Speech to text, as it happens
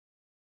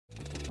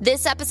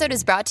This episode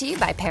is brought to you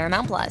by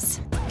Paramount Plus.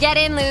 Get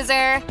in,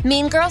 loser!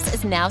 Mean Girls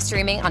is now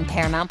streaming on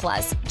Paramount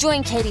Plus.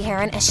 Join Katie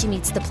Heron as she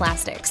meets the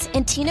plastics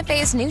in Tina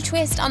Fey's new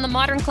twist on the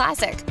modern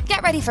classic.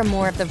 Get ready for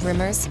more of the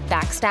rumors,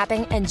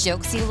 backstabbing, and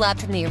jokes you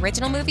loved from the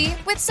original movie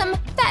with some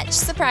fetch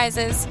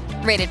surprises.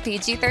 Rated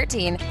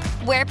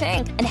PG-13. Wear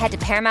pink and head to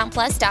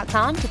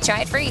ParamountPlus.com to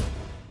try it free.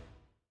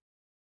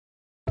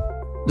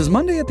 Does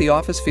Monday at the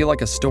office feel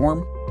like a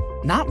storm?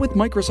 Not with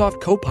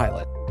Microsoft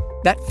Copilot.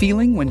 That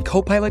feeling when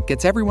Copilot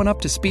gets everyone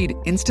up to speed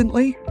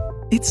instantly?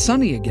 It's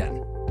sunny again.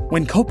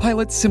 When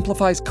Copilot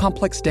simplifies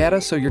complex data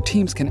so your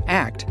teams can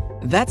act,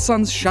 that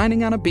sun's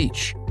shining on a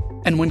beach.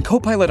 And when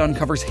Copilot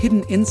uncovers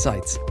hidden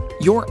insights,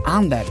 you're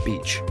on that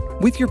beach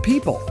with your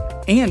people,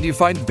 and you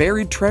find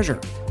buried treasure.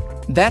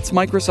 That's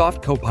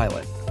Microsoft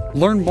Copilot.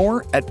 Learn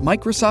more at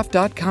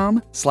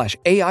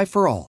Microsoft.com/AI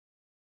for all.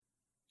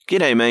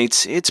 G'day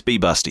mates, it's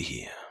B-Buster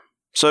here.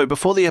 So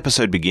before the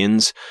episode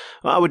begins,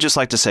 I would just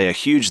like to say a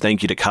huge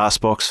thank you to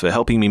Castbox for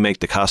helping me make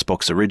the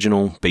Castbox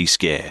original, Be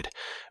Scared,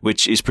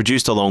 which is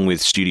produced along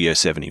with Studio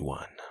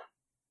 71.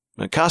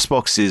 Now,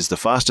 Castbox is the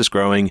fastest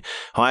growing,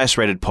 highest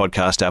rated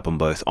podcast app on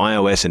both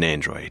iOS and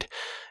Android,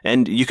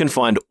 and you can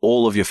find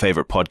all of your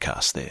favourite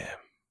podcasts there.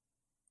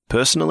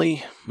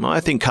 Personally, I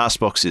think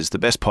Castbox is the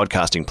best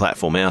podcasting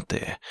platform out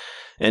there,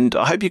 and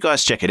I hope you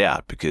guys check it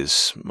out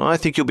because I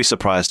think you'll be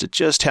surprised at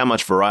just how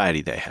much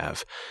variety they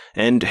have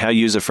and how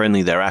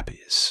user-friendly their app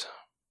is.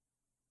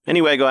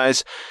 Anyway,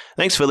 guys,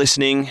 thanks for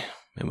listening,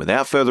 and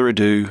without further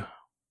ado,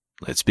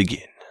 let's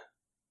begin.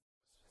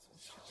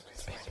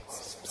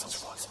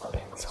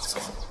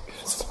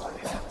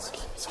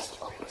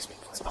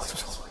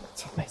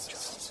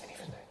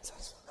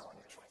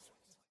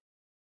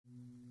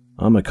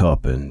 I'm a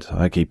cop and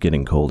I keep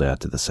getting called out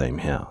to the same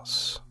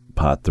house.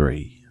 Part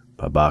 3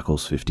 by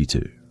Barkles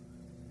 52.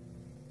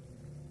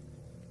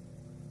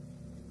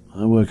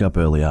 I woke up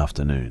early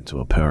afternoon to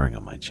a purring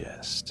on my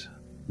chest.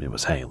 It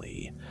was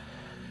Haley.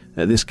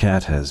 This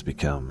cat has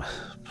become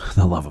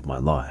the love of my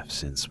life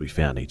since we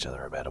found each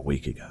other about a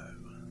week ago.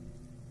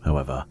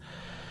 However,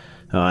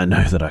 I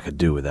know that I could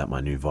do without my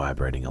new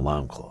vibrating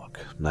alarm clock,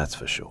 that's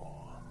for sure.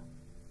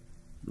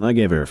 I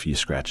gave her a few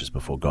scratches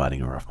before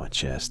guiding her off my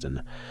chest,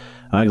 and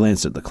I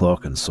glanced at the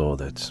clock and saw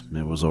that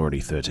it was already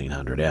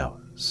 1300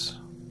 hours.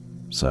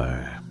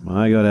 So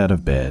I got out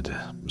of bed,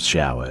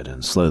 showered,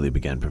 and slowly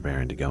began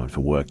preparing to go in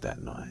for work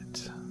that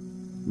night.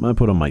 I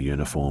put on my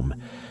uniform,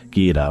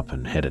 geared up,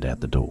 and headed out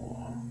the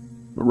door.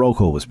 The roll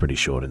call was pretty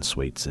short and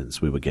sweet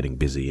since we were getting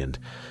busy and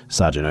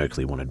Sergeant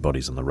Oakley wanted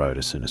bodies on the road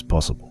as soon as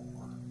possible.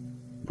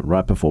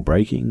 Right before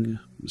breaking,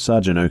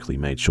 Sergeant Oakley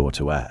made sure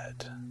to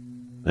add,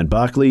 "And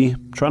Barkley,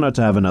 try not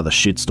to have another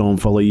shitstorm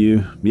follow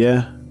you,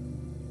 yeah?"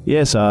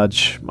 "Yeah,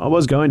 Sarge, I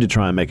was going to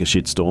try and make a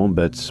shitstorm,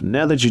 but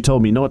now that you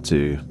told me not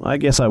to, I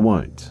guess I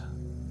won't."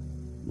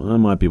 I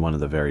might be one of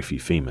the very few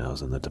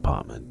females in the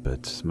department,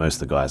 but most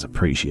of the guys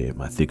appreciate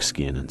my thick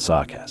skin and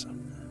sarcasm.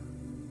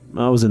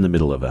 I was in the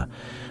middle of a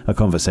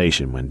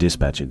conversation when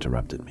dispatch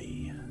interrupted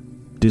me.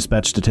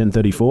 "Dispatch to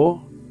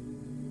 1034?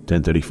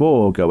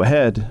 1034, go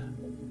ahead.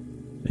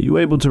 Are you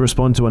able to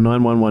respond to a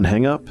 911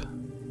 hang-up?"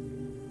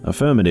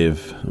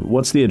 "Affirmative.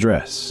 What's the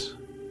address?"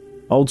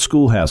 "Old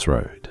Schoolhouse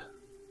Road."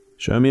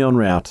 "Show me en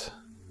route."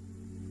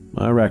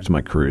 I racked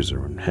my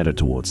cruiser and headed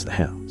towards the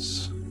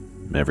house.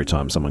 Every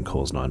time someone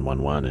calls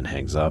 911 and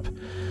hangs up,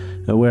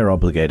 we're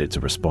obligated to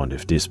respond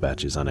if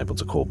dispatch is unable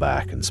to call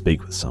back and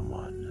speak with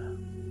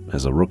someone.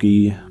 As a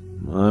rookie,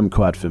 I'm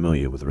quite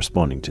familiar with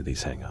responding to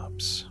these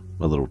hang-ups.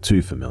 A little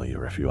too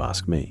familiar if you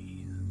ask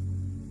me.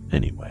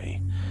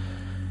 Anyway,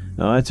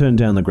 I turned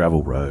down the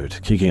gravel road,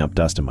 kicking up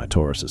dust in my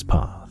Taurus's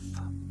path.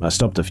 I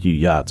stopped a few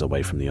yards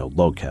away from the old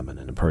log cabin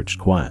and approached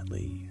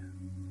quietly.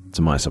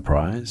 To my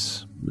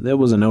surprise, there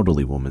was an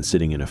elderly woman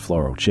sitting in a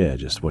floral chair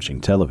just watching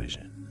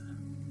television.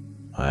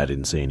 I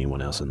didn't see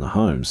anyone else in the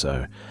home,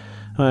 so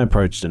I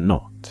approached and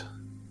knocked.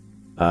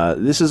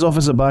 "This is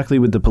Officer Barkley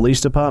with the police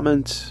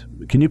department.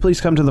 Can you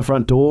please come to the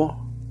front door?"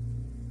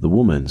 The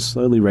woman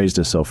slowly raised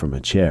herself from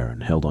her chair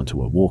and held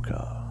onto her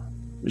walker.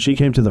 She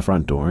came to the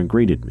front door and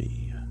greeted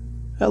me.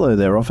 "Hello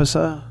there,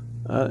 officer.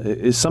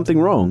 Is something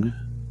wrong?"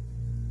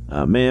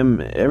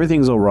 "Ma'am,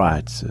 everything's all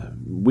right.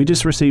 We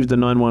just received a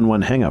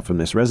 911 hang-up from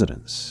this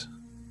residence,"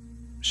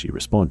 she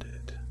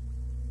responded.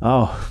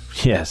 "Oh,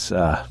 yes,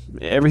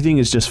 everything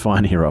is just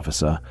fine here,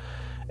 officer.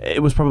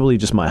 It was probably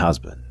just my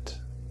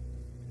husband."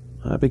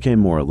 I became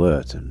more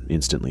alert and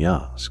instantly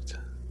asked,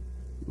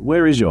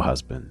 "Where is your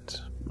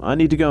husband? I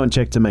need to go and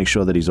check to make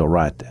sure that he's all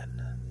right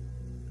then."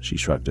 She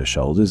shrugged her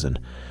shoulders and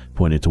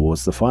pointed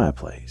towards the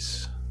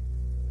fireplace.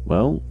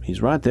 "Well,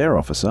 he's right there,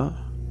 officer."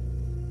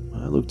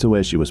 I looked to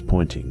where she was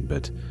pointing,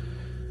 but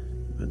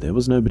there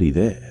was nobody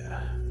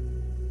there.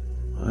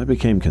 I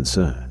became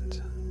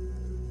concerned.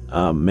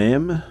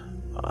 "Ma'am,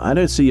 I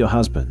don't see your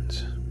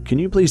husband. Can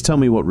you please tell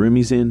me what room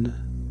he's in?"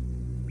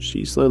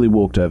 She slowly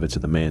walked over to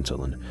the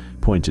mantel and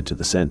pointed to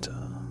the center.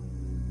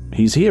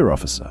 "He's here,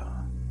 officer."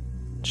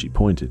 She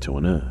pointed to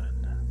an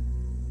urn.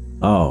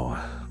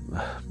 "Oh,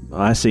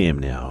 I see him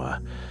now.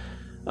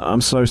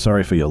 I'm so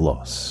sorry for your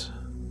loss."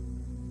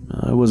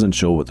 I wasn't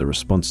sure what the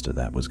response to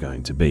that was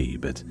going to be,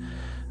 but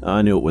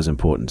I knew it was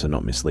important to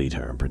not mislead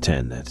her and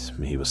pretend that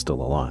he was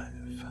still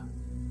alive.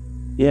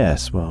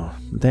 Yes, well,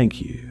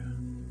 thank you.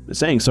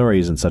 Saying sorry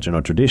isn't such an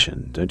odd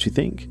tradition, don't you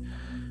think?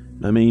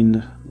 I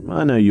mean,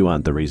 I know you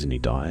aren't the reason he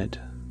died.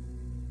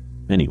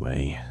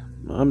 Anyway,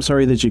 I'm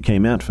sorry that you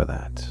came out for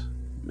that.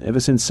 Ever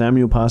since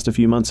Samuel passed a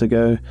few months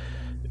ago,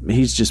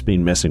 he's just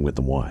been messing with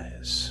the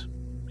wires.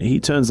 He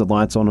turns the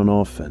lights on and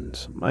off,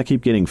 and I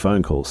keep getting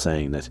phone calls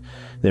saying that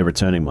they're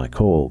returning my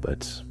call,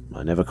 but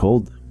I never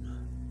called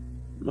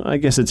them. I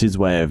guess it's his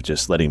way of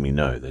just letting me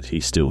know that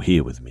he's still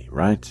here with me,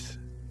 right?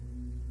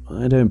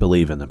 I don't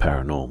believe in the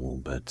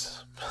paranormal,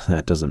 but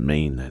that doesn't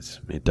mean that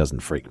it doesn't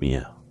freak me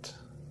out.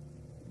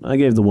 I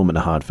gave the woman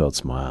a heartfelt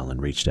smile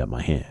and reached out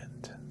my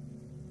hand.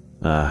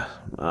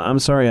 I'm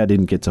sorry I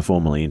didn't get to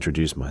formally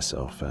introduce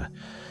myself.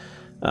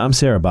 I'm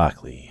Sarah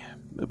Barkley.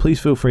 Please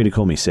feel free to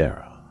call me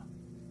Sarah.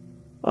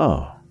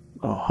 Oh,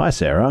 hi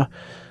Sarah.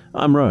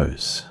 I'm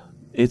Rose.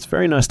 It's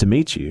very nice to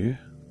meet you.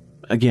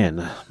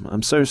 Again,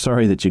 I'm so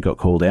sorry that you got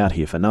called out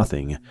here for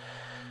nothing.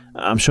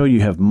 I'm sure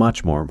you have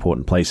much more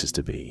important places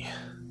to be.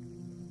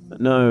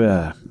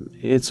 No,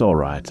 it's all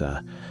right.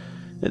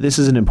 This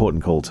is an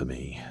important call to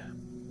me.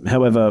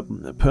 However,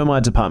 per my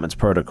department's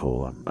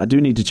protocol, I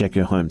do need to check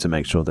your home to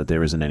make sure that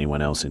there isn't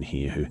anyone else in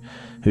here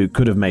who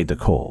could have made the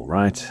call,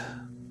 right?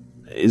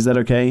 Is that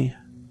okay?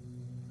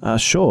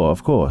 Sure,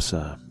 of course.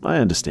 I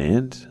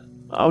understand.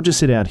 I'll just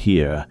sit out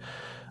here.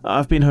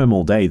 I've been home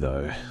all day,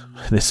 though.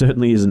 There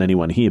certainly isn't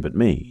anyone here but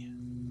me.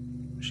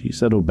 She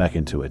settled back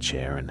into her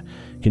chair and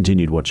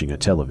continued watching her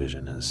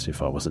television as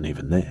if I wasn't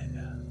even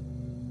there.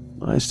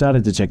 I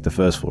started to check the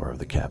first floor of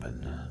the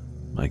cabin.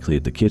 I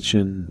cleared the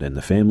kitchen, then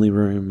the family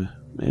room,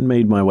 and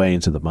made my way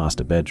into the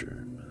master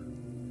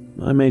bedroom.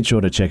 I made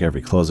sure to check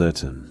every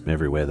closet and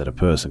everywhere that a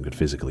person could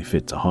physically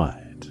fit to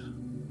hide.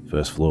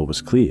 First floor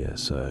was clear,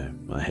 so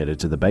I headed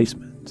to the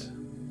basement.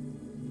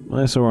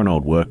 I saw an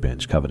old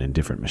workbench covered in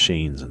different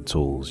machines and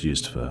tools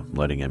used for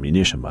loading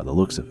ammunition by the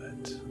looks of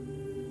it.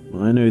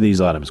 I knew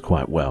these items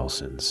quite well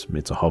since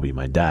it's a hobby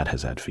my dad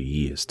has had for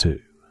years too.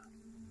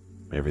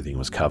 Everything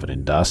was covered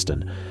in dust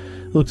and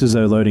looked as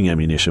though loading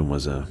ammunition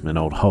was an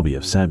old hobby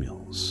of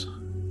Samuel's.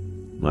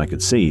 I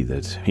could see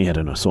that he had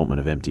an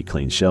assortment of empty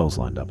clean shells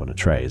lined up on a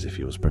tray as if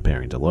he was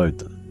preparing to load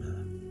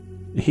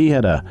them. He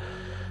had a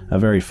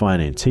very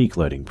fine antique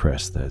loading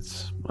press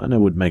that I know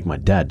would make my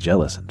dad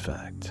jealous, in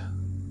fact.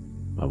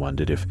 I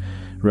wondered if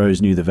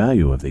Rose knew the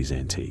value of these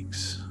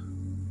antiques.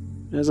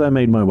 As I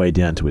made my way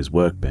down to his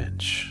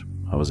workbench,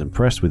 I was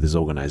impressed with his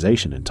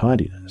organization and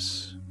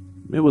tidiness.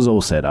 It was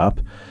all set up,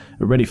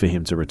 ready for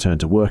him to return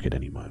to work at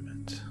any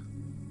moment.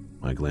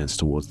 I glanced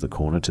towards the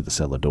corner to the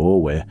cellar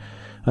door where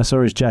I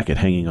saw his jacket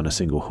hanging on a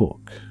single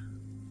hook.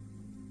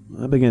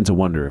 I began to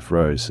wonder if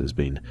Rose has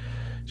been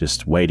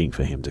just waiting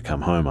for him to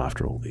come home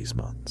after all these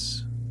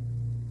months.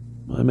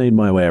 I made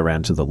my way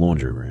around to the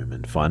laundry room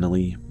and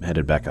finally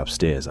headed back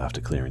upstairs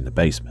after clearing the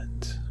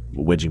basement,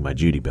 wedging my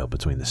duty belt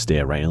between the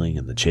stair railing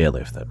and the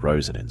chairlift that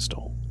Rose had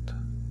installed.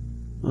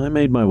 I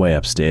made my way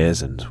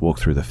upstairs and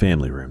walked through the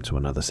family room to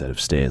another set of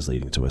stairs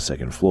leading to a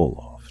second floor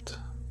loft.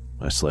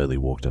 I slowly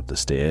walked up the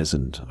stairs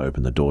and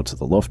opened the door to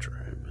the loft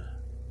room.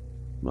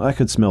 I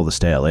could smell the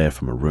stale air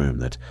from a room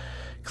that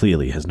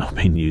clearly has not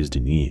been used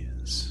in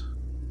years.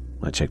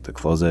 I checked the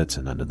closet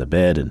and under the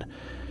bed, and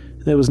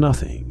there was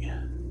nothing.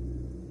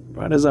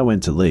 Right as I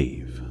went to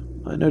leave,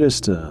 I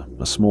noticed a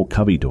small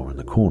cubby door in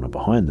the corner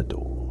behind the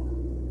door.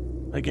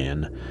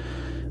 Again,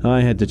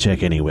 I had to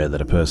check anywhere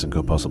that a person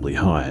could possibly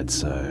hide,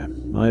 so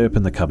I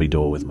opened the cubby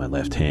door with my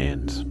left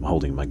hand,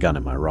 holding my gun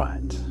in my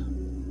right.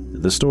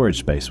 The storage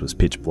space was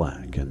pitch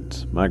black,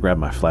 and I grabbed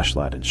my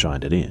flashlight and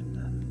shined it in.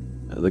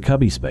 The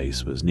cubby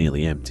space was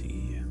nearly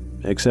empty,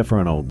 except for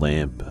an old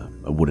lamp,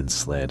 a wooden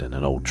sled, and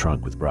an old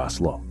trunk with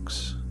brass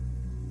locks.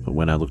 But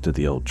when I looked at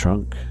the old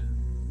trunk,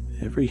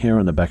 every hair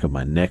on the back of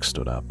my neck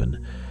stood up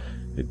and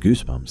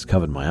goosebumps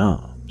covered my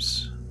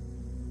arms.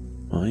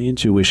 My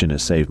intuition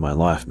has saved my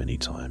life many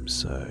times,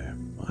 so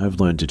I've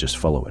learned to just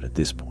follow it at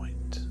this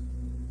point.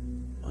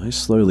 I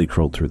slowly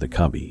crawled through the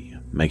cubby,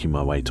 making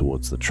my way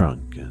towards the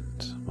trunk,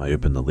 and I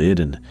opened the lid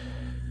and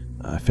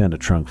I found a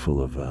trunk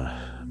full of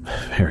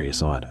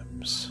various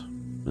items,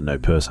 and no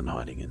person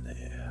hiding in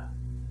there.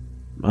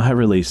 I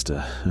released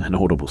an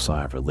audible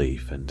sigh of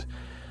relief, and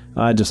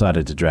I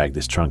decided to drag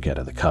this trunk out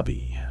of the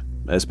cubby,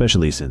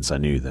 especially since I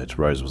knew that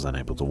Rose was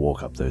unable to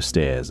walk up those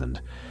stairs, and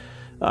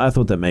I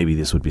thought that maybe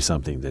this would be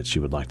something that she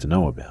would like to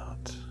know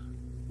about.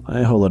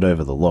 I hollered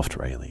over the loft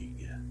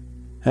railing.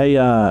 Hey,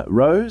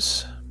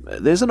 Rose?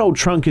 There's an old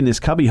trunk in this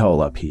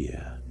cubbyhole up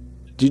here.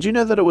 Did you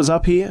know that it was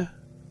up here?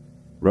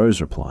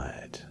 Rose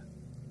replied,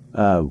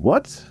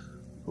 What?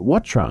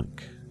 What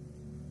trunk?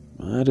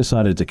 I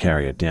decided to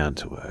carry it down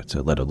to her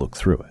to let her look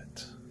through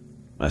it.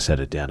 I set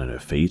it down at her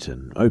feet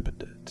and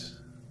opened it.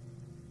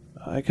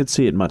 I could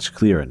see it much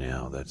clearer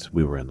now that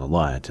we were in the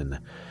light, and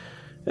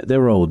there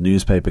were old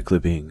newspaper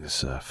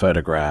clippings,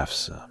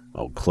 photographs,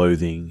 old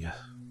clothing.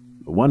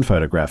 One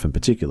photograph in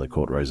particular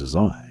caught Rose's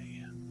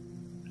eye.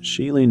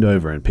 She leaned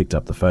over and picked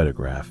up the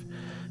photograph,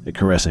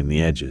 caressing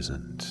the edges,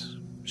 and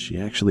she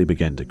actually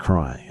began to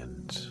cry,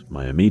 and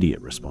my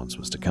immediate response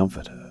was to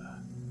comfort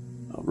her.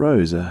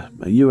 "Rose, are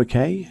you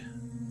okay?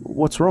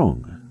 What's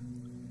wrong?"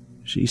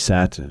 She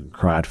sat and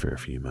cried for a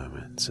few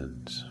moments,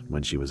 and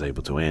when she was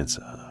able to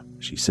answer,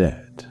 she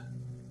said,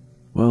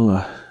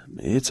 "Well,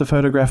 it's a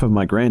photograph of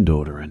my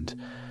granddaughter, and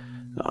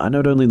I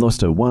not only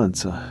lost her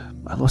once,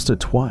 I lost her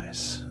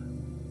twice.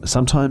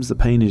 Sometimes the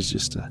pain is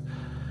just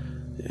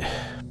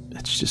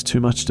it's just too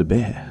much to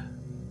bear."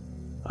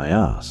 I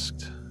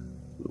asked,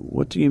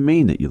 "What do you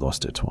mean that you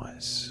lost her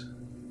twice?"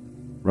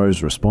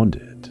 Rose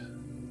responded,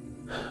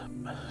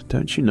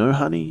 "Don't you know,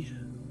 honey?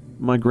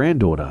 My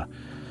granddaughter,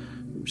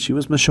 she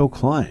was Michelle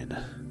Klein,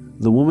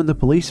 the woman the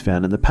police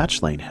found in the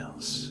Patch Lane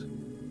house."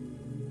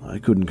 I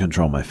couldn't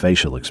control my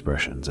facial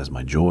expressions as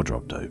my jaw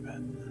dropped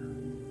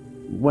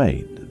open.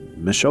 "Wait,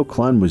 Michelle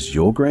Klein was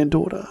your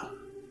granddaughter?"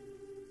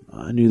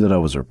 I knew that I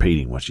was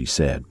repeating what she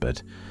said,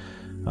 but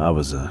I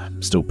was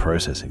still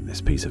processing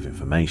this piece of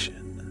information.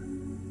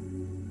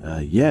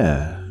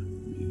 Yeah,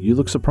 you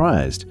look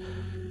surprised.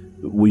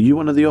 Were you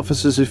one of the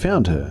officers who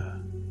found her?"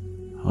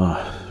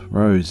 "Oh,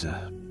 Rose,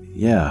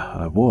 yeah,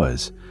 I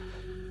was.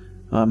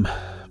 I'm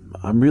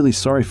really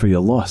sorry for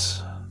your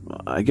loss.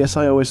 I guess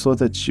I always thought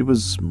that she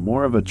was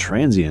more of a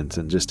transient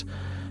and just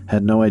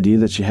had no idea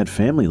that she had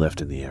family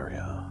left in the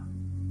area."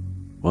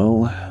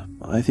 "Well,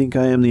 I think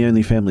I am the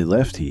only family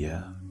left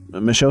here.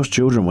 Michelle's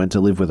children went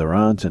to live with her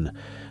aunt and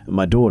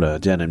my daughter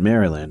down in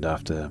Maryland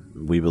after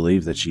we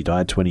believed that she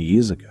died 20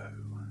 years ago."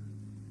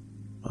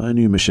 I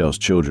knew Michelle's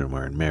children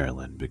were in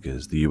Maryland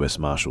because the US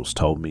Marshals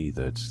told me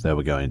that they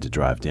were going to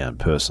drive down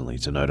personally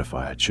to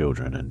notify her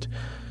children and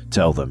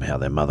tell them how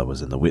their mother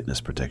was in the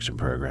witness protection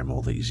program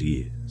all these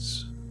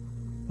years.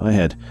 I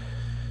had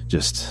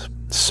just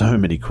so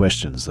many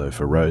questions, though,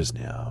 for Rose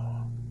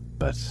now,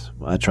 but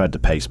I tried to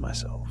pace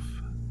myself.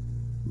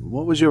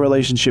 "What was your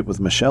relationship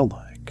with Michelle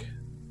like?"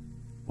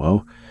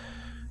 "Well,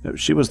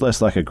 she was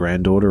less like a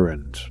granddaughter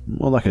and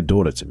more like a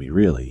daughter to me,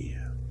 really.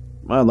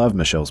 I love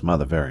Michelle's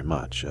mother very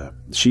much.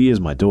 She is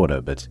my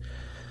daughter, but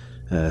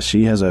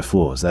she has her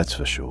flaws, that's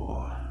for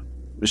sure.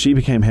 She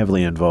became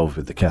heavily involved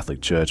with the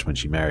Catholic Church when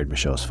she married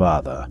Michelle's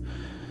father.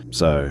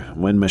 So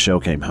when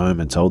Michelle came home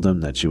and told them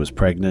that she was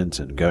pregnant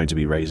and going to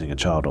be raising a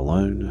child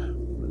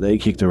alone, they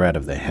kicked her out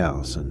of their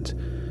house, and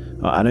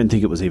I don't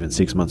think it was even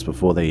 6 months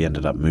before they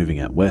ended up moving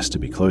out west to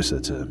be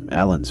closer to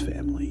Alan's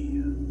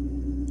family."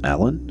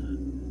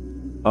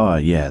 "Alan?" "Oh,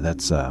 yeah,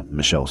 that's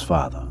Michelle's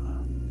father."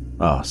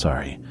 "Oh,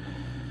 sorry.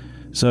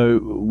 So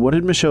what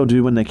did Michelle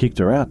do when they kicked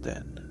her out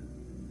then?"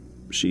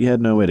 "She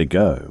had nowhere to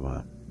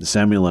go.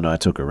 Samuel and I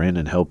took her in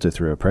and helped her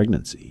through her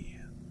pregnancy.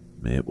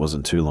 It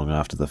wasn't too long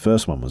after the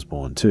first one was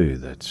born, too,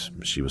 that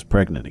she was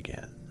pregnant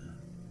again.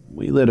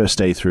 We let her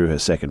stay through her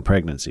second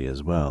pregnancy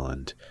as well,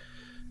 and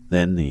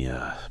then the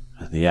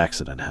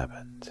accident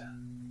happened."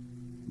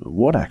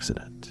 "What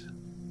accident?"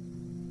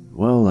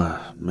 "Well,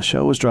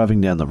 Michelle was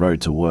driving down the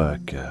road to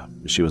work.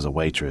 She was a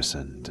waitress,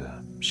 and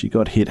she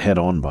got hit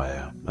head-on by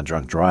a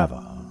drunk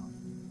driver.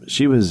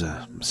 She was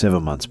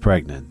 7 months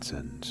pregnant,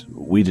 and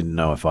we didn't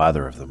know if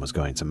either of them was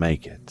going to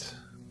make it.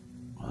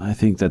 I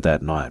think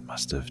that night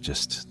must have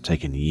just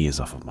taken years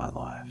off of my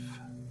life."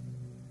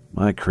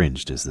 I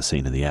cringed as the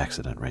scene of the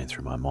accident ran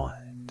through my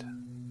mind.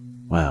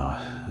 "Wow,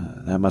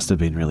 that must have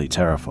been really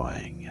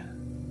terrifying."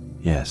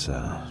 "Yes,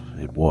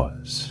 it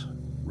was,"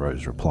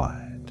 Rose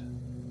replied.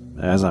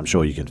 "As I'm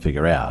sure you can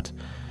figure out,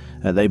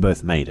 they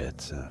both made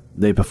it.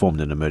 They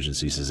performed an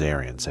emergency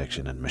cesarean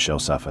section and Michelle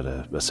suffered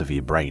a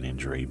severe brain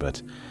injury,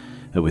 but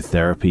with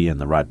therapy and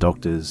the right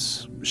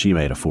doctors, she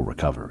made a full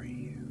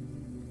recovery.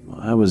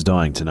 I was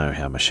dying to know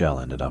how Michelle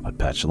ended up at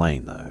Patch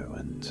Lane, though,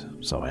 and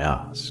so I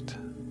asked,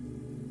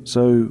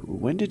 "So,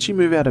 when did she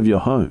move out of your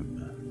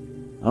home?"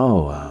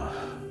 "Oh,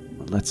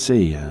 let's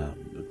see,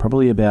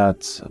 probably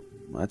about,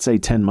 I'd say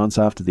 10 months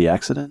after the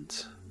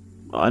accident.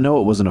 I know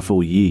it wasn't a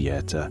full year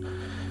yet.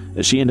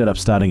 She ended up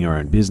starting her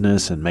own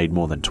business and made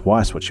more than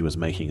twice what she was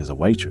making as a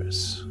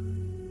waitress.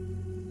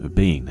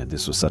 Being that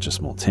this was such a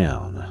small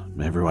town,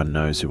 everyone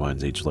knows who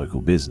owns each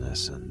local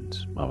business, and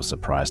I was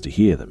surprised to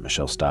hear that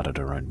Michelle started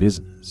her own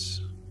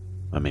business.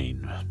 I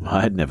mean,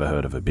 I had never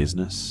heard of a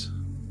business."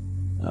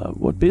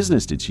 What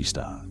business did she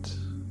start?"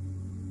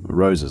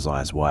 Rose's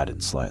eyes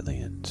widened slightly,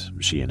 and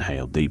she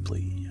inhaled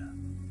deeply.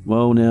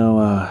 "Well,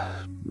 now,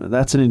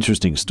 that's an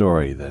interesting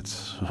story that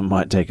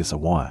might take us a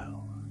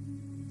while."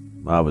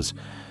 I was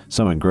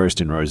so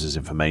engrossed in Rose's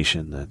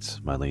information that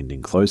I leaned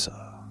in closer.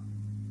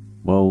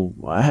 "Well,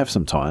 I have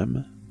some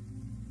time."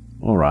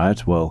 "All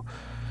right, well,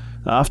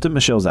 after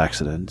Michelle's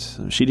accident,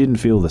 she didn't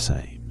feel the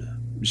same.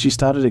 She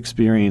started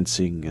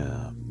experiencing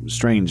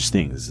strange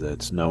things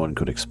that no one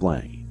could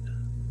explain."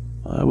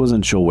 I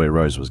wasn't sure where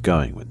Rose was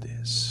going with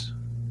this.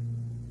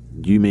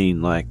 "You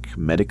mean like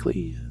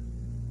medically?"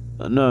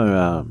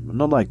 "No,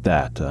 not like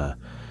that.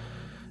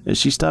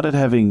 She started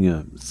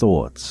having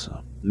thoughts,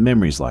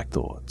 memories like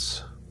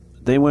thoughts.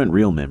 They weren't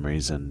real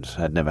memories and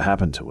had never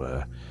happened to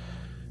her.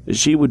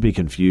 She would be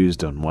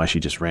confused on why she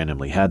just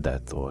randomly had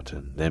that thought,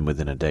 and then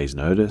within a day's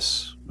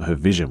notice, her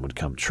vision would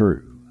come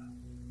true.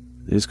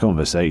 This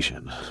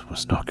conversation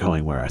was not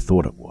going where I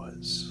thought it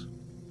was.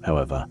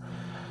 However,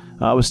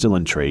 I was still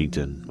intrigued,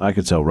 and I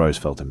could tell Rose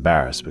felt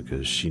embarrassed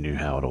because she knew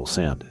how it all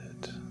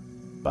sounded.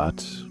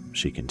 But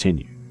she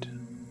continued.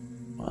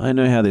 I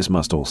know how this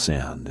must all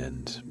sound,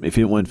 and if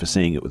it weren't for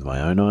seeing it with my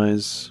own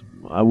eyes,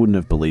 I wouldn't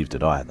have believed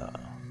it either.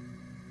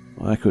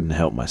 I couldn't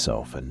help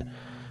myself, and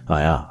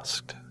I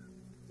asked,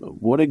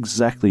 "What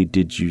exactly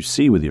did you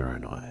see with your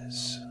own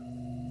eyes?"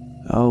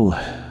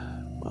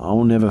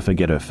 I'll never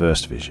forget her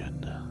first vision.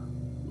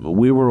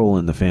 We were all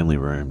in the family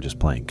room just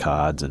playing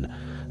cards and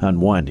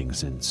unwinding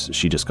since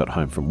she just got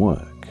home from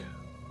work.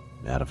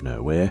 Out of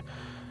nowhere,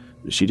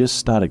 she just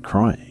started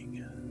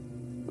crying.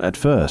 At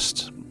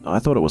first, I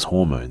thought it was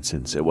hormones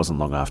since it wasn't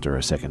long after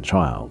her second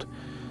child.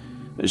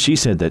 She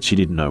said that she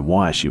didn't know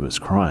why she was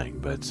crying,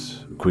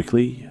 but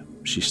quickly,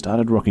 she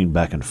started rocking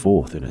back and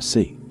forth in her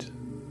seat.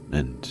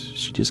 And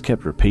she just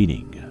kept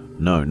repeating,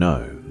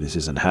 no, this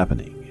isn't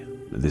happening.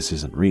 This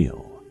isn't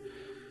real."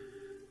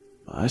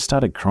 I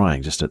started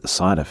crying just at the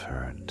sight of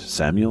her, and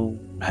Samuel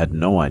had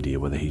no idea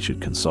whether he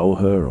should console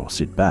her or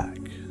sit back.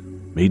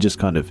 He just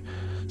kind of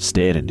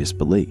stared in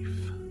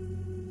disbelief.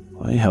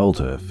 I held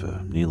her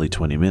for nearly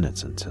 20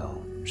 minutes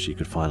until she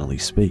could finally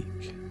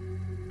speak.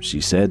 She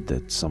said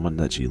that someone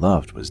that she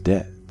loved was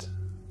dead.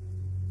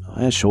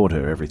 I assured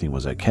her everything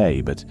was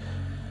okay, but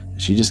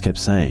she just kept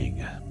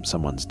saying,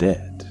 "Someone's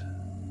dead."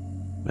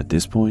 At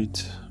this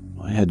point,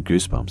 I had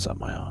goosebumps up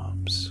my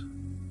arms.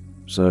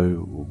 "So,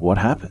 what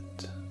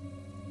happened?"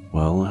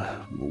 "Well,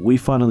 we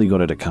finally got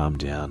her to calm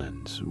down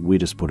and we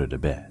just put her to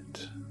bed.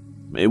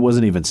 It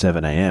wasn't even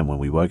 7 a.m. when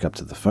we woke up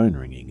to the phone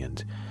ringing,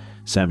 and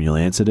Samuel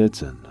answered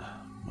it, and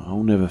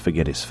I'll never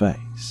forget his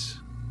face.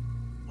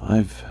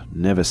 I've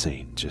never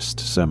seen just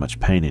so much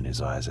pain in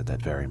his eyes at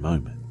that very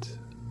moment.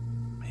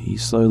 He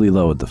slowly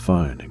lowered the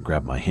phone and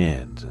grabbed my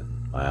hand,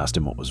 and I asked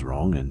him what was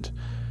wrong, and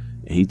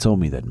he told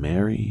me that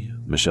Mary,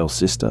 Michelle's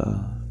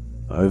sister,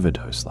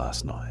 overdosed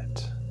last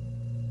night.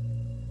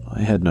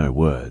 I had no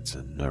words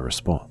and no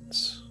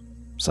response.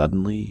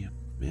 Suddenly,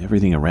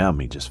 everything around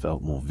me just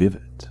felt more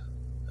vivid.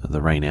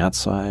 The rain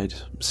outside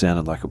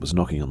sounded like it was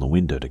knocking on the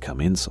window to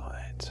come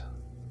inside.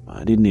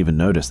 I didn't even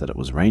notice that it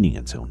was raining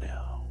until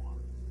now.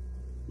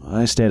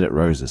 I stared at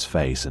Rose's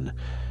face and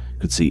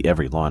could see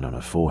every line on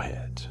her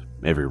forehead,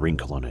 every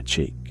wrinkle on her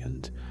cheek,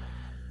 and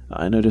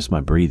I noticed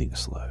my breathing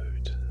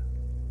slowed.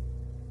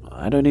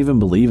 I don't even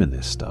believe in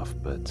this stuff,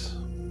 but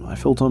I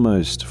felt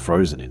almost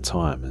frozen in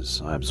time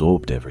as I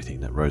absorbed everything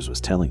that Rose was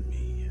telling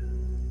me.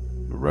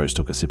 Rose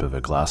took a sip of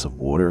her glass of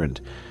water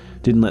and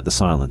didn't let the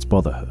silence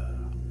bother her.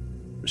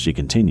 She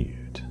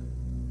continued,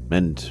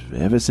 and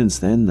ever since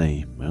then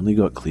they only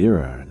got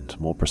clearer and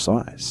more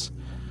precise.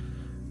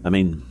 I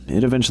mean,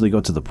 it eventually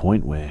got to the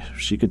point where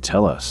she could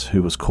tell us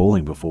who was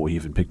calling before we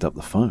even picked up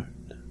the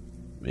phone.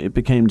 It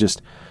became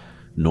just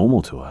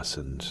normal to us,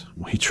 and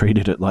we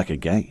treated it like a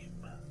game.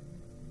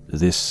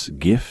 This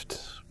gift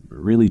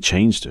really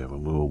changed her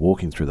when we were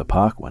walking through the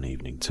park one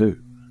evening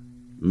too.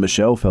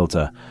 Michelle felt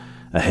a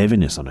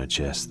heaviness on her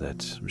chest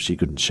that she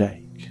couldn't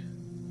shake.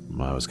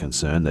 I was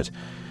concerned that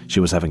she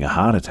was having a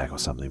heart attack or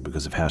something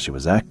because of how she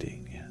was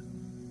acting.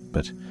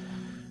 But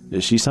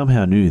she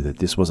somehow knew that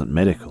this wasn't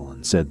medical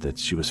and said that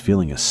she was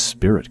feeling a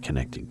spirit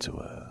connecting to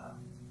her.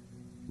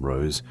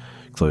 Rose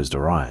closed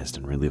her eyes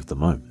and relived the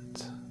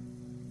moment.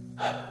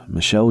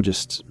 Michelle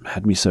just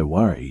had me so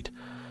worried.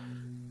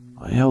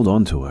 I held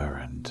on to her,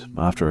 and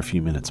after a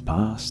few minutes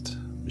passed,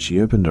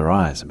 she opened her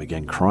eyes and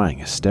began crying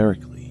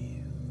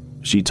hysterically.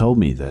 She told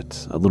me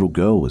that a little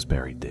girl was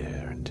buried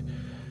there, and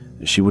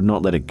she would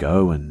not let it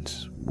go, and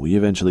we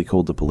eventually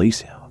called the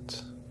police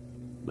out.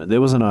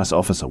 There was a nice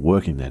officer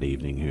working that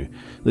evening who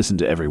listened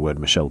to every word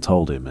Michelle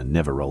told him and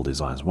never rolled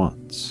his eyes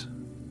once.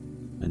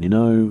 And you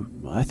know,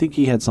 I think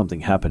he had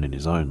something happen in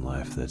his own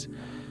life that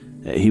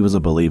he was a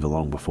believer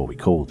long before we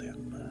called him.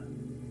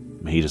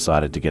 He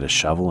decided to get a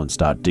shovel and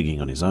start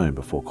digging on his own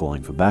before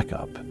calling for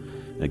backup,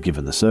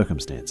 given the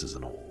circumstances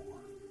and all.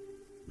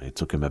 It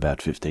took him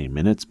about 15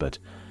 minutes, but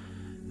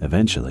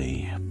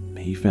eventually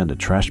he found a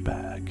trash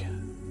bag.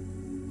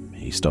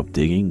 He stopped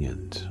digging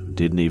and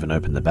didn't even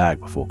open the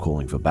bag before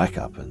calling for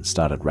backup and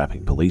started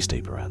wrapping police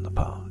tape around the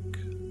park.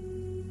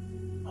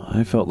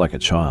 I felt like a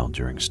child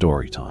during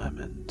story time,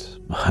 and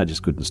I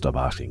just couldn't stop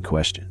asking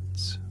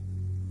questions.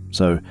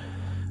 So,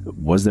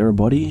 was there a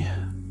body?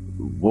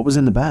 What was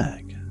in the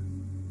bag?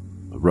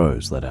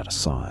 Rose let out a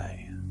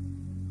sigh.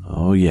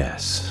 Oh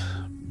yes,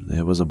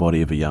 there was a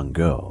body of a young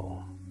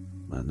girl,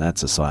 and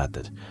that's a sight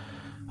that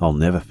I'll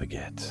never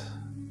forget.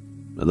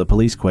 The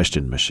police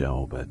questioned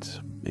Michelle, but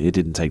it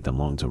didn't take them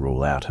long to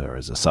rule out her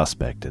as a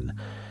suspect, and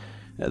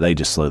they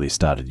just slowly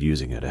started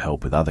using her to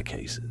help with other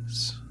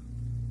cases.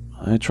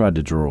 I tried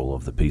to draw all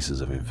of the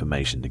pieces of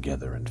information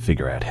together and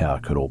figure out how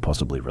it could all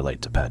possibly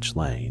relate to Patch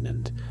Lane,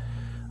 and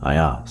I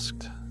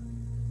asked,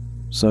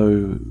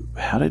 "So,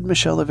 how did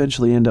Michelle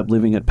eventually end up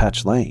living at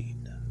Patch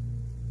Lane?"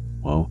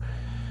 Well,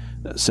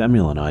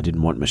 Samuel and I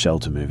didn't want Michelle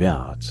to move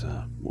out.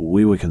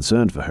 We were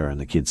concerned for her and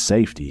the kids'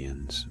 safety,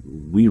 and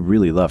we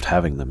really loved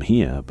having them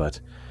here, but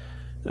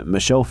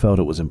Michelle felt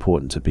it was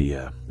important to be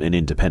an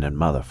independent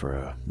mother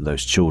for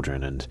those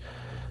children, and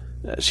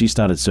she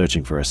started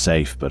searching for a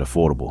safe but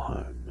affordable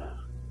home.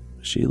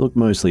 She looked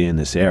mostly in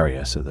this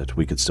area so that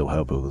we could still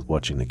help her with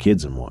watching the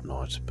kids and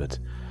whatnot, but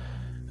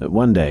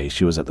one day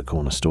she was at the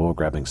corner store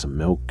grabbing some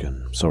milk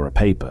and saw a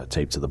paper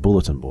taped to the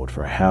bulletin board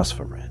for a house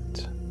for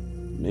rent.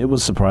 It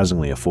was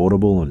surprisingly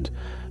affordable and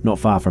not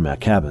far from our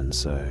cabin,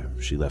 so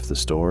she left the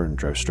store and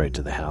drove straight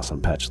to the house on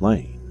Patch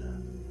Lane.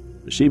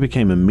 She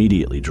became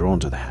immediately drawn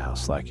to the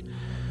house, like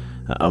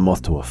a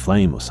moth to a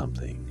flame or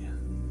something.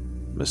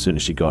 As soon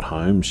as she got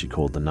home, she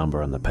called the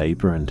number on the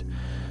paper and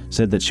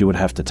said that she would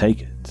have to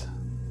take it.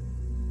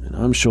 And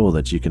I'm sure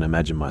that you can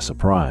imagine my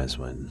surprise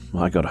when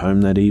I got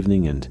home that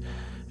evening and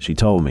she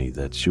told me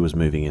that she was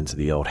moving into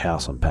the old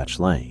house on Patch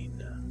Lane.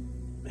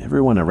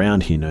 Everyone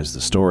around here knows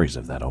the stories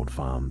of that old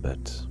farm,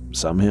 but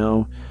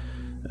somehow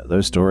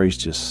those stories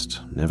just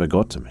never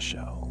got to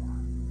Michelle.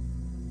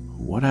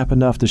 What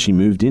happened after she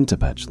moved into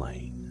Patch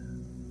Lane?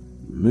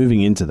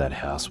 Moving into that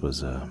house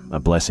was a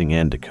blessing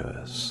and a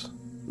curse.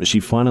 She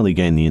finally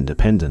gained the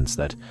independence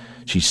that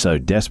she so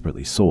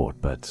desperately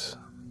sought, but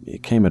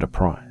it came at a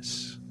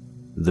price.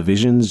 The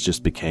visions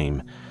just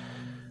became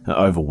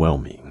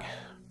overwhelming.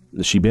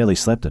 She barely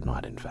slept at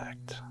night, in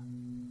fact.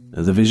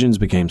 The visions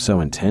became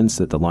so intense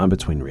that the line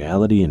between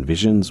reality and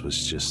visions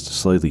was just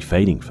slowly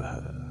fading for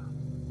her.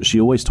 She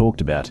always talked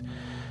about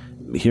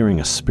hearing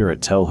a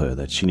spirit tell her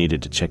that she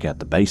needed to check out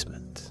the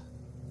basement.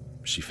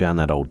 She found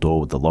that old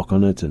door with the lock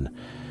on it and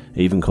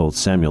even called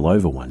Samuel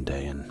over one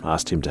day and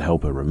asked him to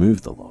help her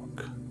remove the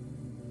lock.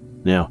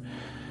 Now,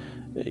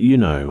 you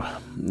know,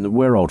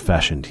 we're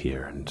old-fashioned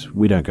here and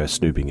we don't go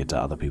snooping into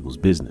other people's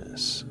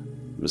business.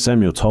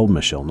 Samuel told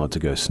Michelle not to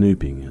go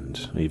snooping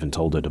and even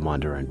told her to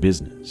mind her own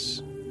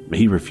business.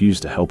 He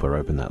refused to help her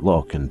open that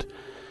lock, and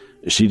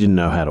she didn't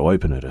know how to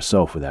open it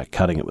herself without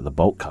cutting it with a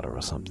bolt cutter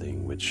or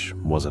something, which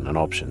wasn't an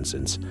option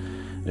since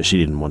she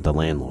didn't want the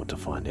landlord to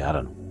find out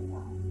at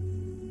all.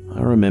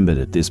 I remembered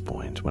at this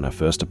point, when I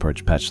first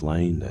approached Patch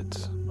Lane,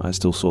 that I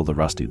still saw the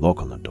rusty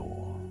lock on the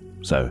door,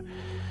 so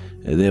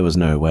there was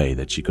no way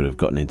that she could have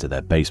gotten into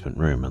that basement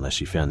room unless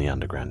she found the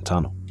underground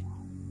tunnel.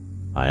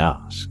 I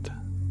asked,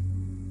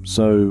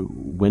 "So,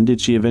 when did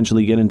she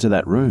eventually get into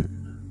that room?"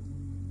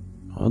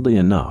 Oddly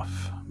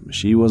enough,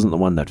 she wasn't the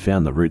one that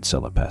found the root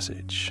cellar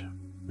passage.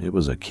 It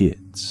was her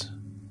kids.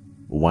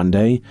 One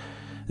day,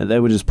 they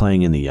were just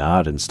playing in the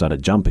yard and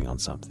started jumping on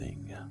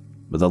something.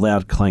 But the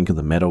loud clank of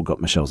the metal got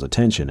Michelle's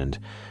attention and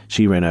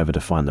she ran over to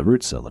find the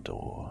root cellar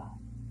door.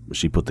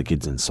 She put the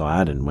kids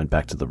inside and went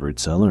back to the root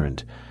cellar,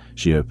 and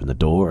she opened the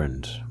door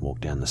and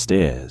walked down the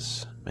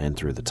stairs and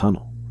through the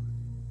tunnel.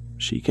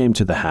 She came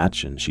to the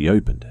hatch and she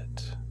opened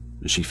it.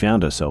 She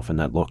found herself in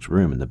that locked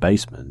room in the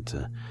basement.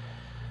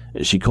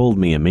 She called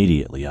me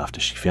immediately after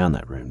she found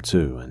that room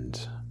too, and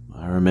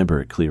I remember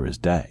it clear as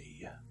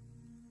day.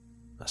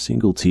 A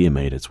single tear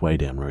made its way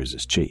down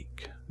Rose's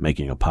cheek,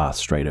 making a path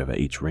straight over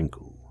each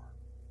wrinkle.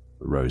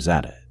 Rose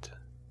added,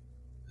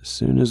 "As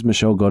soon as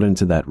Michelle got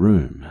into that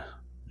room,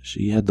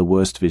 she had the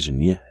worst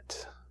vision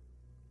yet.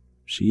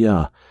 She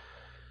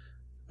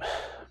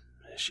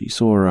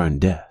saw her own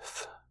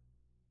death."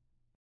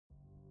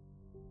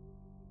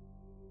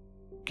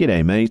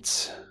 G'day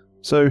mates.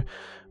 So,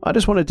 I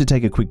just wanted to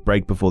take a quick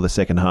break before the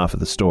second half of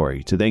the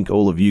story to thank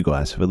all of you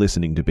guys for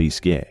listening to Be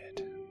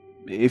Scared.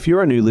 If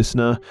you're a new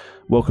listener,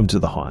 welcome to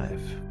the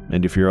Hive,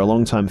 and if you're a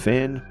long-time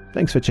fan,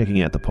 thanks for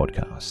checking out the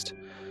podcast.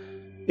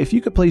 If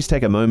you could please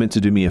take a moment to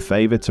do me a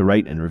favor to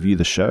rate and review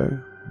the show,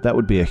 that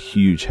would be a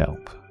huge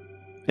help.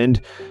 And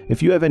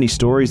if you have any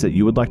stories that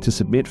you would like to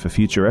submit for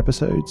future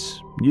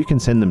episodes, you can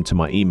send them to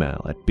my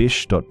email at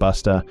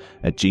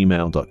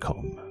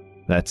bish.buster@gmail.com.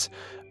 That's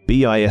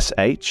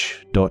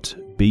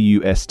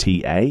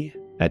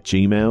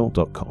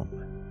bish.busta@gmail.com.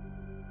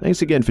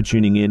 Thanks again for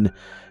tuning in,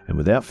 and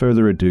without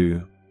further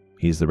ado,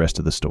 here's the rest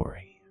of the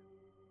story.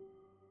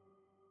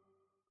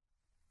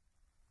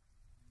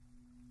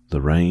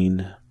 The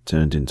rain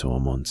turned into a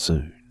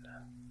monsoon.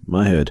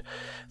 I heard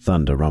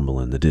thunder rumble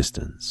in the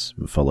distance,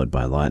 followed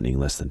by lightning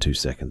less than 2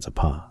 seconds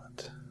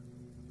apart.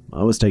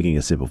 I was taking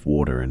a sip of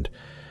water and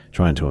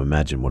trying to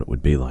imagine what it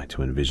would be like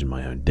to envision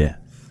my own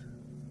death.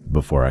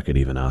 Before I could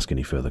even ask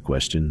any further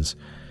questions,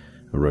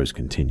 Rose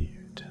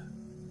continued.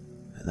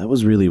 That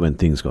was really when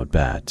things got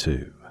bad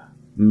too.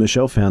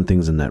 Michelle found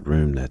things in that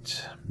room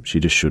that she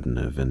just shouldn't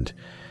have, and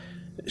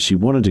she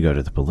wanted to go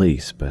to the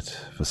police, but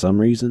for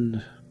some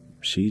reason,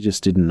 she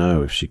just didn't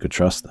know if she could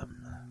trust them.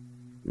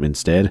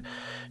 Instead,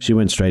 she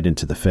went straight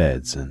into the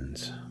feds,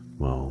 and,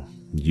 well,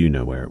 you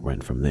know where it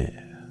went from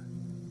there.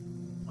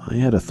 I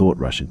had a thought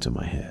rush into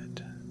my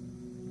head.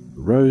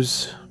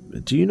 "Rose,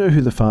 do you know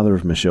who the father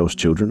of Michelle's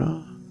children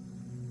are?"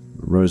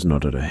 Rose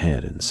nodded her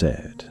head and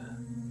said,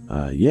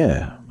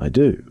 "Yeah, I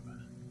do."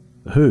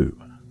 "Who?"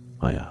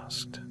 I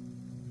asked.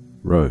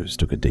 Rose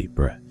took a deep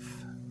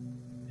breath.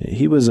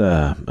 "He was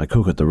a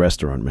cook at the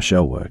restaurant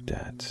Michelle worked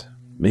at.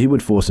 He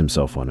would force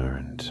himself on her,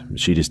 and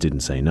she just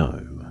didn't say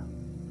no.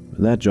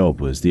 That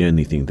job was the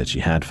only thing that she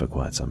had for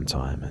quite some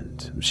time,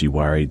 and she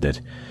worried that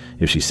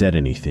if she said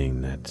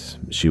anything, that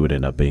she would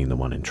end up being the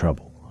one in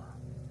trouble.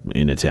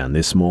 In a town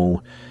this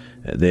small,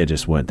 there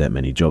just weren't that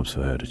many jobs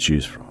for her to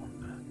choose from.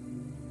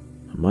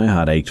 My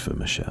heart ached for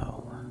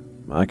Michelle.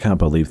 I can't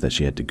believe that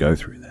she had to go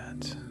through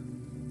that.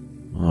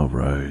 Oh,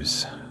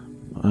 Rose,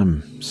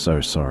 I'm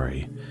so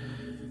sorry.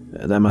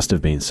 That must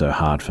have been so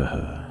hard for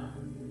her.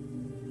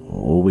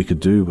 All we could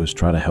do was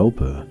try to help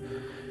her.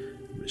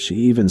 She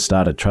even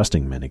started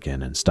trusting men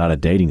again and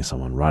started dating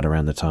someone right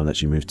around the time that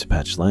she moved to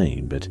Patch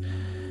Lane, but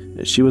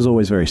she was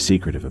always very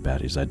secretive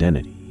about his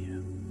identity.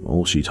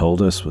 All she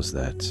told us was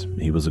that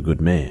he was a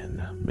good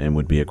man and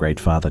would be a great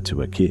father to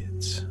her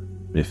kids,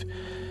 if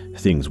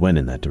things went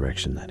in that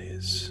direction, that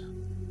is.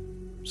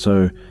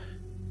 So,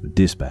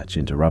 dispatch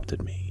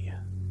interrupted me.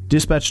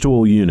 Dispatch to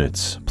all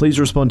units, please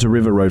respond to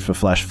River Road for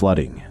flash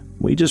flooding.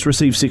 We just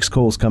received 6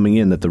 calls coming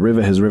in that the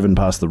river has riven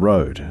past the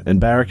road,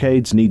 and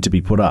barricades need to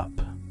be put up.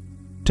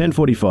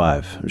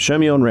 10:45, show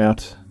me en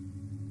route.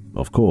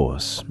 Of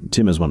course,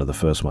 Tim is one of the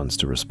first ones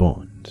to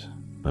respond.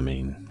 I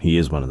mean, he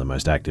is one of the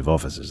most active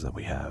officers that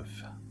we have.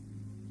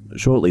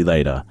 Shortly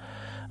later,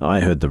 I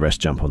heard the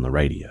rest jump on the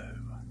radio.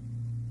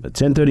 At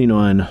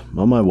 10:39,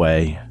 on my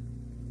way.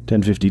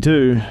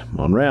 10:52,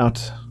 en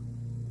route.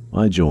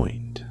 I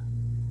joined.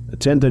 At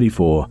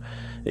 10:34,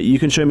 you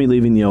can show me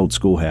leaving the old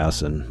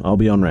schoolhouse and I'll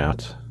be en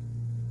route.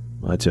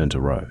 I turned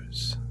to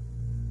Rose.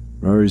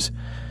 Rose,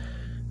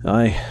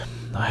 I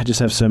just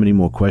have so many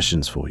more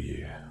questions for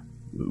you.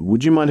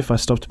 Would you mind if I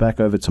stopped back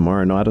over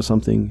tomorrow night or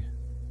something?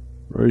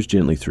 Rose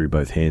gently threw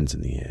both hands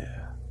in the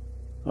air.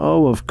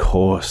 Oh, of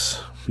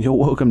course. You're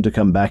welcome to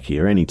come back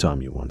here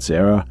anytime you want,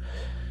 Sarah.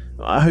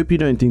 I hope you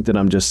don't think that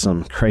I'm just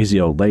some crazy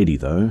old lady,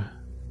 though.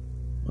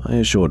 I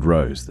assured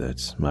Rose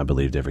that I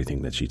believed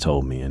everything that she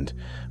told me and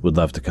would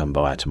love to come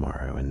by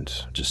tomorrow and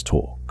just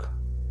talk.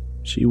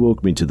 She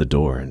walked me to the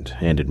door and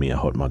handed me a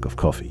hot mug of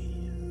coffee.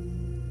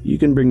 You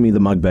can bring me the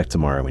mug back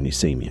tomorrow when you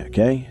see me,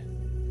 okay?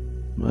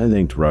 I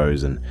thanked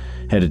Rose and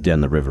headed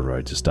down the river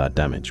road to start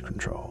damage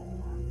control.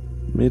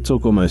 It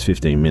took almost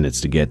 15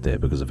 minutes to get there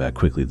because of how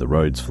quickly the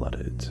roads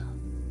flooded.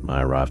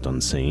 I arrived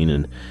on scene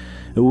and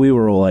we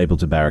were all able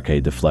to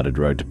barricade the flooded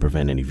road to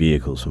prevent any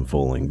vehicles from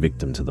falling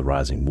victim to the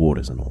rising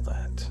waters and all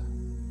that.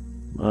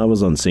 I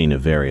was on scene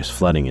of various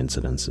flooding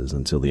incidences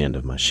until the end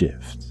of my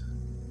shift.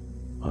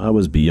 I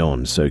was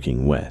beyond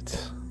soaking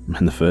wet,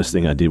 and the first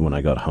thing I did when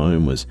I got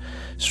home was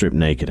strip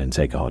naked and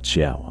take a hot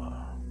shower.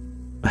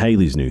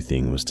 Haley's new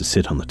thing was to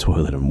sit on the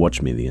toilet and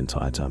watch me the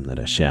entire time that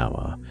I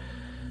shower.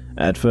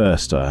 At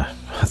first, I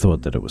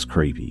thought that it was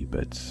creepy,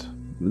 but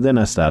then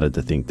I started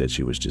to think that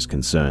she was just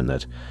concerned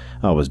that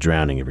I was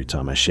drowning every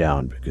time I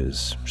showered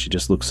because she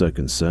just looked so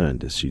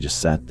concerned as she just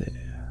sat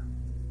there.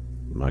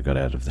 I got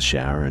out of the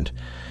shower and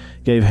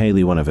gave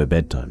Haley one of her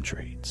bedtime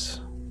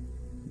treats.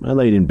 I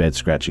laid in bed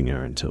scratching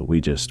her until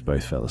we just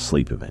both fell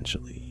asleep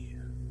eventually.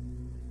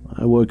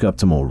 I woke up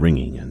to more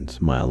ringing and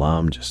my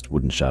alarm just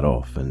wouldn't shut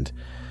off, and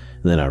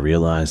then I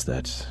realized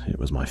that it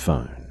was my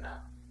phone.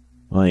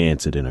 I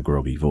answered in a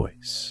groggy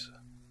voice.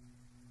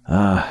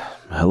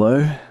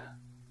 Hello?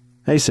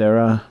 Hey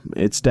Sarah,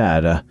 it's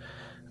Dad.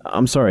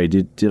 I'm sorry,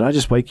 did I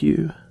just wake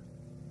you?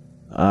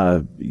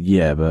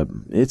 Yeah, but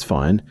it's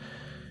fine.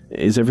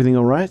 Is everything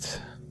alright?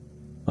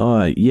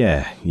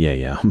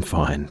 Yeah, I'm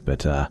fine, but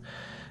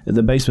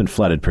the basement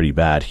flooded pretty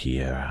bad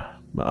here.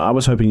 I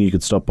was hoping you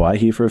could stop by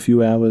here for a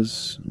few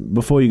hours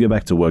before you go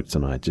back to work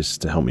tonight,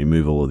 just to help me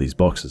move all of these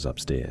boxes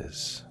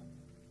upstairs.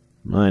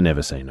 I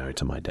never say no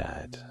to my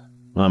dad.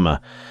 I'm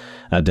a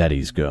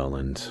daddy's girl,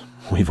 and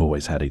we've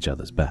always had each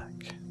other's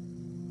back.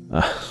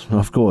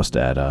 Of course,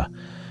 Dad.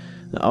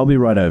 I'll be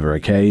right over,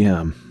 okay?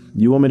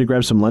 You want me to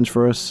grab some lunch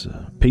for us?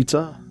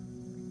 Pizza?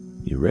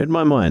 You read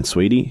my mind,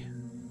 sweetie.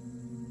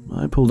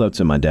 I pulled up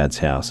to my dad's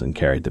house and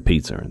carried the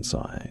pizza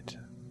inside.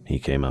 He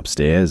came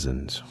upstairs,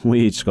 and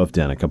we each scoffed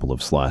down a couple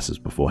of slices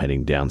before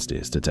heading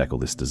downstairs to tackle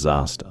this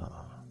disaster.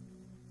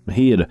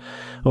 He had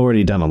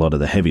already done a lot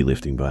of the heavy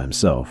lifting by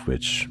himself,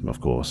 which,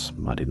 of course,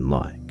 I didn't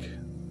like.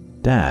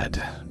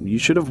 Dad, you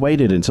should have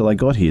waited until I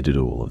got here to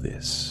do all of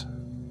this.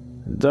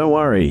 Don't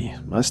worry,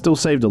 I still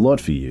saved a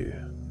lot for you.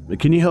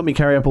 Can you help me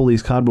carry up all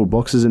these cardboard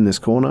boxes in this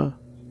corner?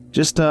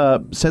 Just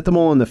set them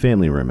all in the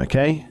family room,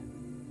 okay?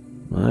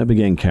 I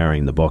began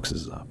carrying the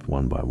boxes up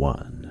one by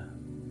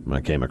one. I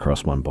came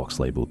across one box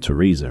labeled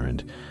Teresa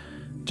and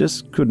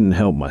just couldn't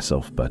help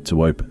myself but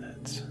to open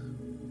it.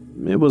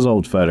 It was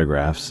old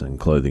photographs and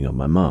clothing of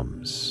my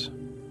mum's.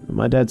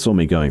 My dad saw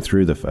me going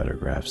through the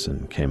photographs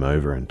and came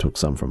over and took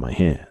some from my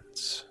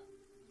hands.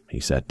 He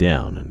sat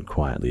down and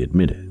quietly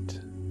admitted,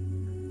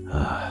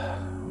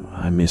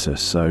 I miss her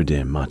so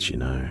damn much, you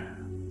know.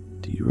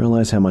 Do you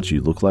realize how much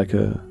you look like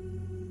her?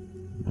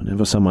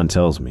 Whenever someone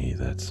tells me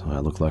that I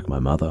look like my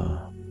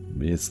mother,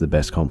 it's the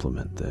best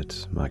compliment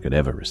that I could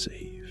ever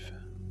receive.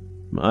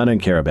 I don't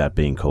care about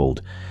being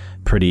called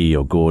pretty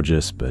or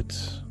gorgeous, but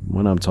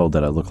when I'm told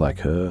that I look like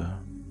her,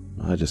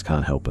 I just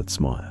can't help but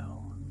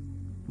smile.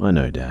 I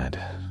know,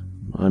 Dad.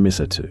 I miss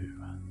her too.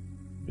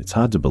 It's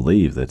hard to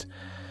believe that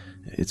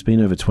it's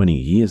been over 20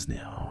 years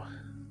now.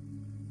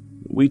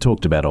 We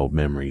talked about old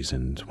memories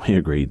and we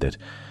agreed that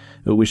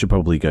we should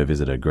probably go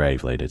visit her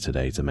grave later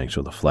today to make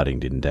sure the flooding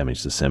didn't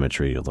damage the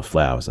cemetery or the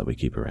flowers that we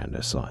keep around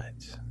her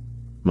site.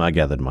 I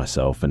gathered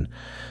myself and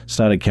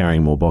started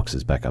carrying more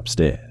boxes back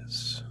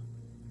upstairs.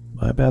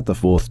 By about the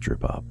fourth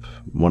trip up,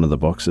 one of the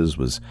boxes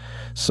was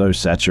so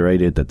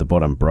saturated that the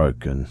bottom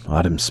broke and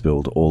items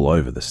spilled all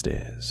over the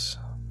stairs.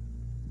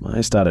 I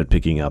started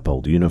picking up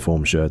old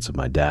uniform shirts of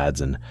my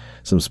dad's and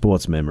some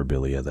sports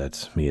memorabilia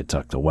that he had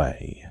tucked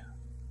away.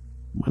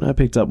 When I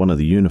picked up one of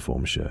the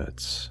uniform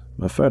shirts,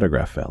 a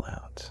photograph fell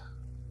out.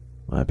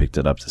 I picked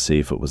it up to see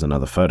if it was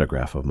another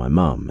photograph of my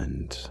mum,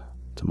 and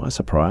to my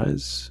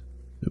surprise,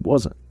 it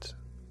wasn't.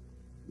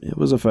 It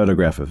was a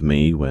photograph of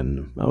me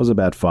when I was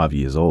about 5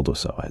 years old or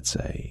so, I'd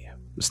say,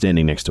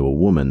 standing next to a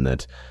woman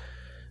that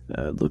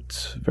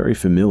looked very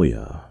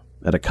familiar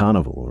at a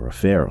carnival or a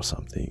fair or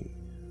something.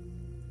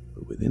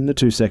 Within the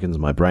 2 seconds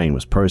my brain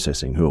was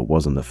processing who it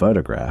was in the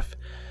photograph,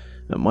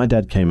 my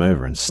dad came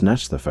over and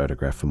snatched the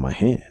photograph from my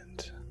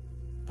hand.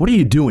 "What are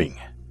you doing?"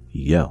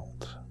 he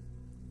yelled.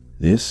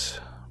 This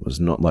was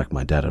not like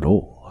my dad at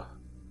all.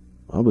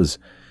 I was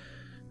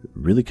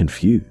really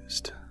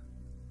confused.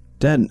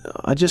 "Dad,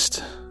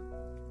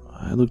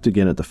 I looked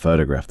again at the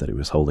photograph that he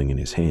was holding in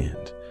his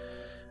hand.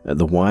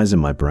 The wires in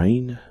my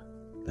brain,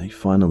 they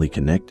finally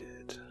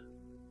connected.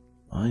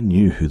 I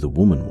knew who the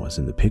woman was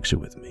in the picture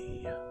with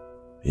me.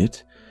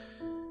 It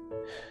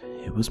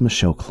was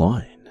Michelle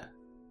Klein.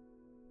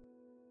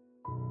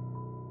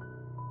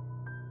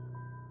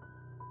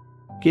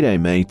 G'day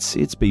mates,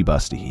 it's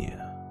B-Buster here.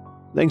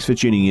 Thanks for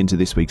tuning in to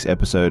this week's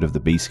episode of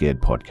the Be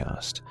Scared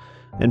podcast.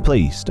 And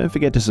please, don't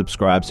forget to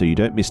subscribe so you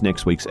don't miss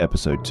next week's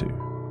episode too.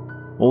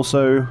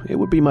 Also, it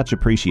would be much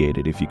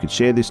appreciated if you could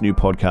share this new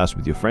podcast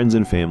with your friends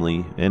and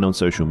family and on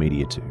social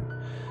media too.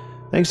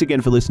 Thanks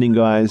again for listening,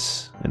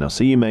 guys, and I'll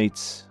see you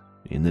mates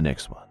in the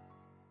next one.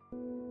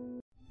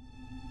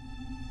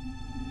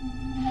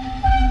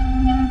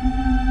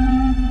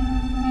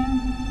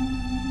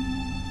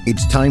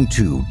 It's time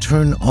to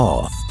turn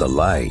off the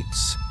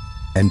lights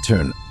and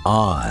turn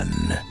on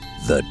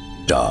the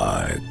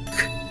dark.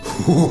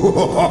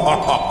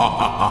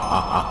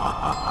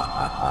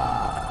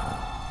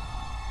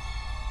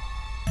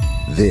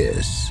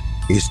 This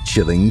is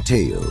Chilling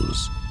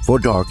Tales for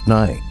Dark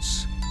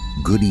Nights.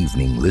 Good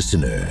evening,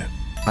 listener.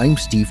 I'm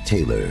Steve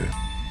Taylor,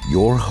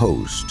 your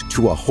host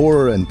to a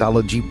horror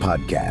anthology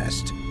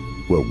podcast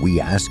where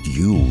we ask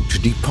you to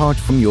depart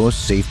from your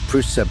safe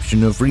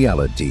perception of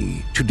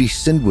reality to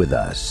descend with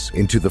us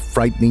into the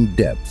frightening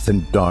depths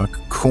and dark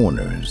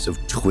corners of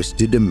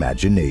twisted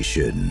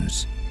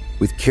imaginations.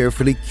 With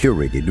carefully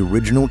curated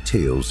original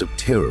tales of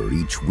terror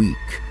each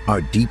week,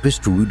 our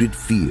deepest rooted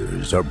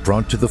fears are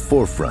brought to the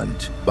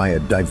forefront by a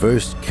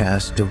diverse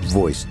cast of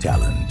voice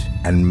talent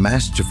and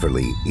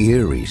masterfully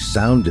eerie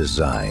sound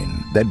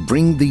design that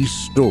bring these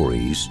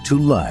stories to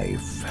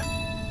life.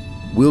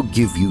 We'll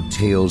give you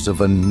tales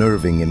of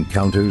unnerving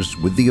encounters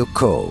with the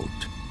occult,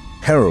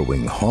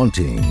 harrowing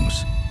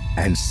hauntings,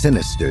 and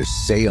sinister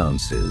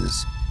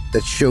seances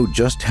that show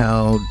just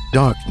how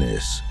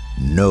darkness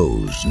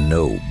knows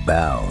no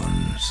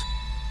bounds.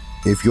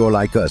 If you're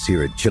like us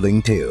here at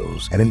Chilling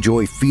Tales and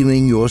enjoy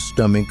feeling your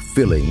stomach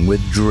filling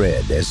with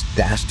dread as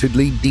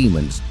dastardly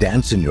demons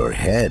dance in your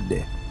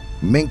head,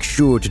 make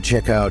sure to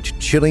check out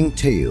Chilling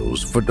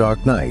Tales for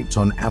Dark Nights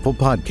on Apple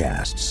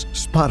Podcasts,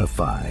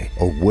 Spotify,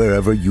 or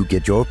wherever you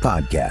get your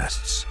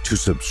podcasts. To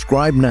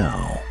subscribe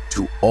now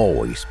to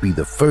always be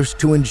the first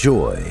to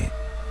enjoy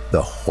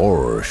the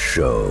horror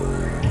show.